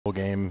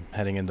Game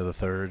heading into the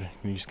third.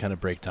 Can you just kind of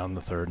break down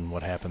the third and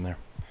what happened there?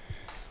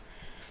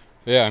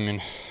 Yeah, I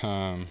mean,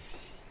 I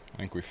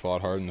think we fought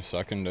hard in the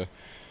second to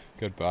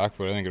get back,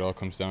 but I think it all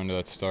comes down to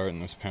that start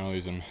and those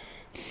penalties, and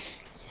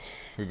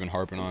we've been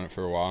harping on it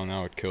for a while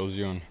now. It kills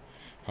you,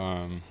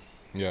 and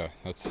yeah,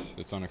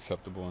 it's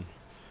unacceptable,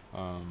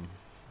 and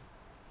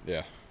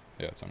yeah,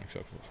 it's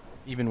unacceptable.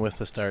 Even with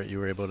the start, you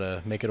were able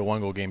to make it a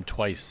one-goal game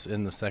twice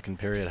in the second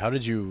period. How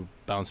did you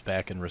bounce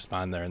back and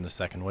respond there in the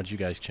second? What did you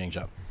guys change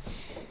up?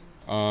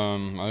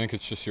 I think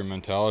it's just your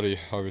mentality.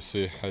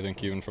 Obviously, I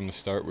think even from the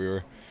start we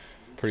were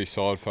pretty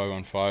solid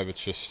 5-on-5.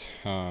 It's just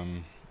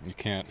you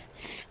can't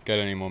get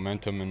any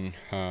momentum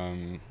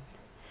and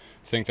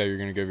think that you're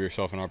going to give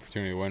yourself an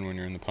opportunity to win when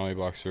you're in the penalty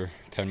box for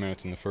 10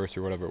 minutes in the first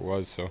or whatever it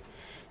was. So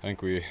I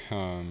think we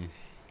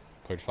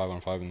played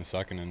 5-on-5 in the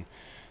second, and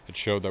it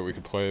showed that we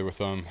could play with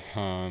them.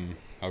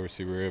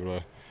 Obviously, we were able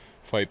to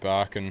fight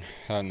back and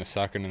that in the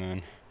second,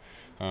 and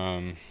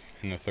then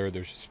in the third,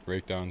 there's just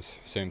breakdowns.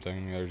 Same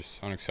thing. They're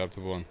just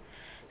unacceptable, and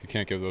you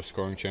can't give those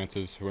scoring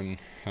chances when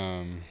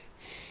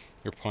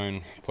you're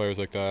playing players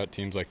like that,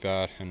 teams like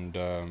that, and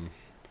I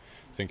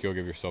think you'll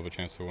give yourself a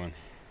chance to win.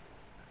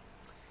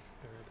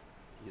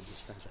 This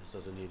franchise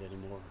doesn't need any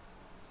more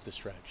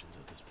distractions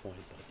at this point,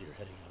 but you're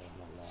heading out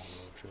on a long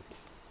road trip,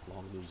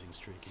 long losing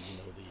streak, and you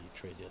know the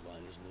trade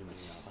deadline is looming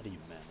now. How do you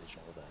manage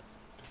all that?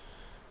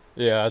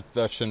 Yeah,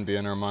 that shouldn't be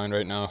in our mind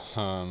right now.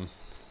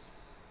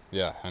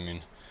 Yeah, I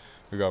mean,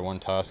 we got one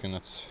task, and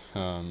that's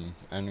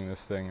ending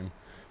this thing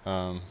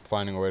and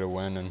finding a way to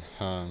win.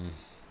 And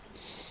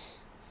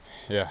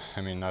yeah,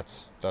 I mean,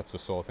 that's the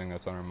sole thing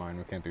that's on our mind.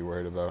 We can't be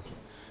worried about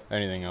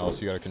anything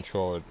else. You got to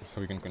control it.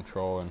 We can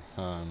control,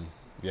 and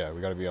yeah,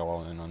 we got to be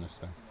all in on this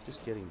thing.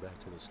 Just getting back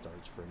to the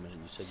starts for a minute,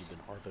 you said you've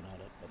been harping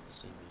on it, but the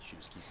same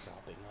issues keep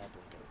cropping up.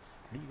 Like,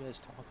 what are you guys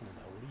talking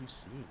about? What are you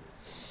seeing?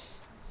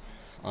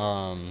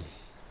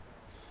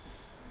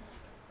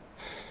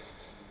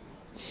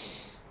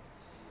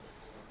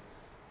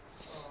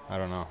 I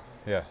don't know.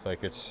 Yeah,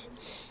 like it's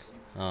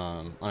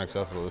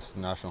unacceptable. This is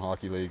the National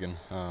Hockey League, and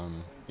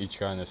each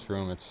guy in this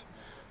room, it's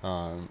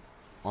on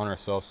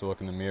ourselves to look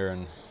in the mirror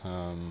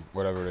and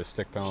whatever it is,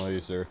 stick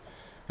penalties or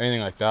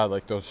anything like that.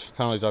 Like those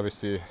penalties,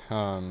 obviously,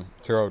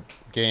 throughout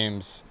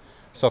games,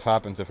 stuff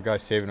happens. If a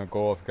guy's saving a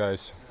goal, if a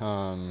guy's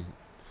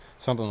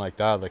something like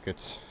that, like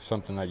it's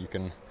something that you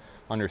can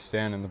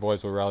understand, and the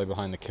boys will rally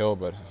behind the kill.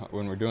 But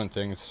when we're doing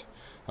things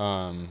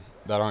that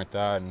aren't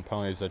that, and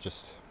penalties that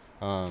just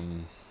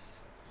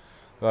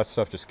that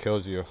stuff just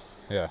kills you.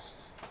 Yeah.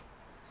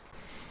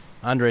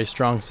 André,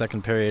 strong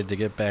second period to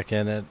get back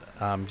in it.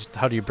 Just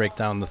how do you break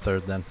down the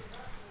third then?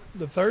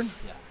 The third?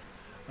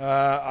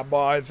 Yeah.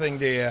 But I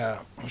think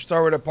we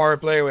start with a power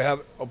play. We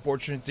have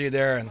opportunity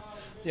there, and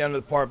at the end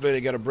of the power play, they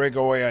get a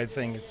breakaway. I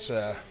think it's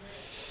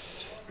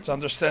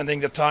understanding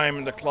the time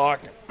and the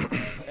clock,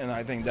 and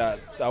I think that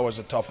was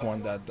a tough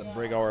one that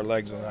break our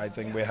legs. And I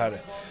think we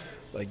had,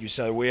 like you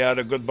said, we had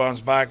a good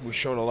bounce back. We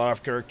showed a lot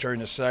of character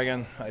in the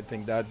second. I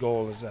think that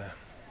goal is the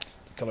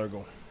killer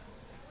goal.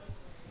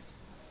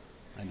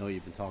 I know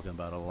you've been talking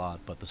about it a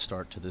lot, but the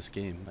start to this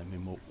game, I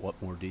mean, what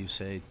more do you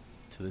say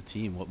to the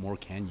team? What more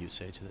can you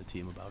say to the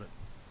team about it?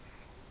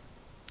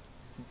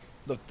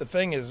 The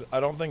thing is,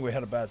 I don't think we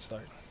had a bad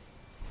start.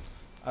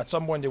 At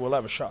some point, they will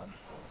have a shot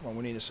when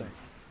we need to save,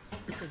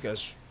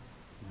 because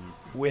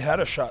we had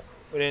a shot,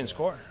 we didn't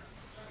score.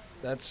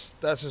 That's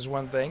just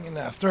one thing, and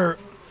after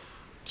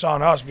it's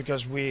on us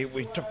because we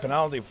took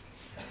penalty.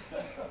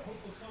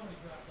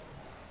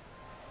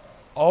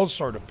 All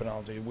sort of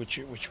penalty,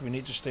 which we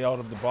need to stay out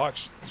of the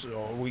box.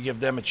 So we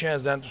give them a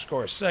chance then to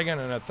score a second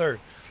and a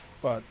third.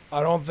 But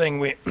I don't think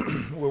we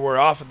were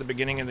off at the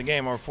beginning of the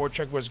game. Our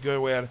forecheck was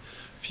good. We had a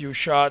few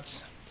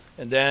shots,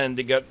 and then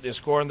they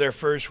scored in their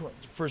first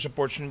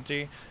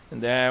opportunity,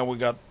 and then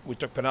we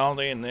took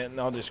penalty, and then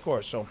now they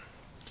score. So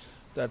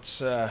that's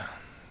the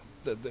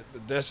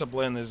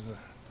discipline is the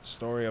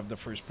story of the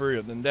first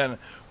period. And then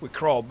we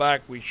crawled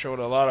back. We showed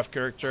a lot of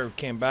character. We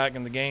came back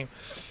in the game.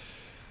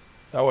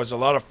 That was a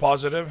lot of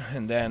positive,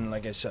 and then,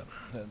 like I said,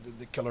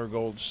 the killer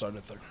goal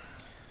started third.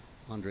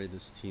 André,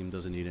 this team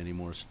doesn't need any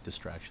more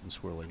distractions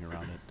swirling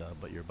around it,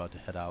 but you're about to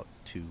head out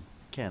to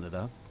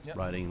Canada, yep,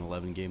 riding an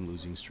 11-game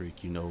losing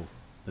streak. You know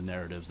the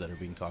narratives that are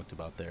being talked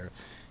about there,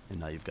 and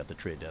now you've got the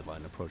trade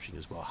deadline approaching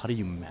as well. How do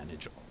you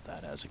manage all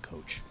that as a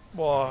coach?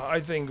 Well,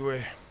 I think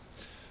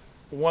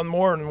one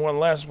more and one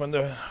less when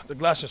the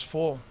glass is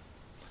full.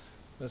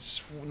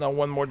 That's now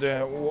one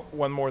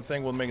more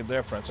thing will make a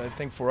difference. I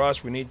think for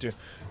us, we need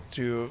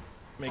to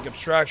make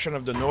abstraction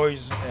of the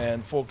noise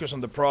and focus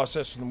on the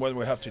process and what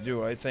we have to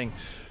do. I think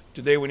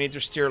today we need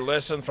to steer a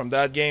lesson from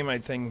that game. I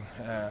think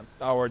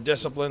our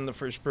discipline in the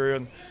first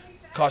period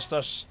cost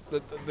us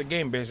the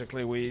game,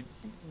 basically. We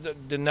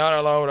did not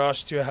allow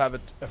us to have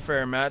a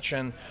fair match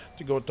and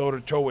to go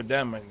toe-to-toe with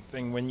them. I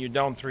think when you're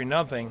down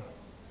 3-0,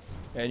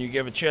 and you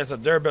give a chance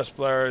at their best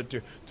player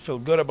to feel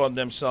good about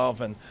themselves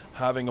and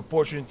having a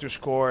opportunity to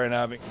score,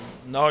 and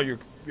now you're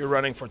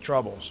running for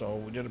trouble. So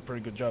we did a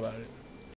pretty good job at it.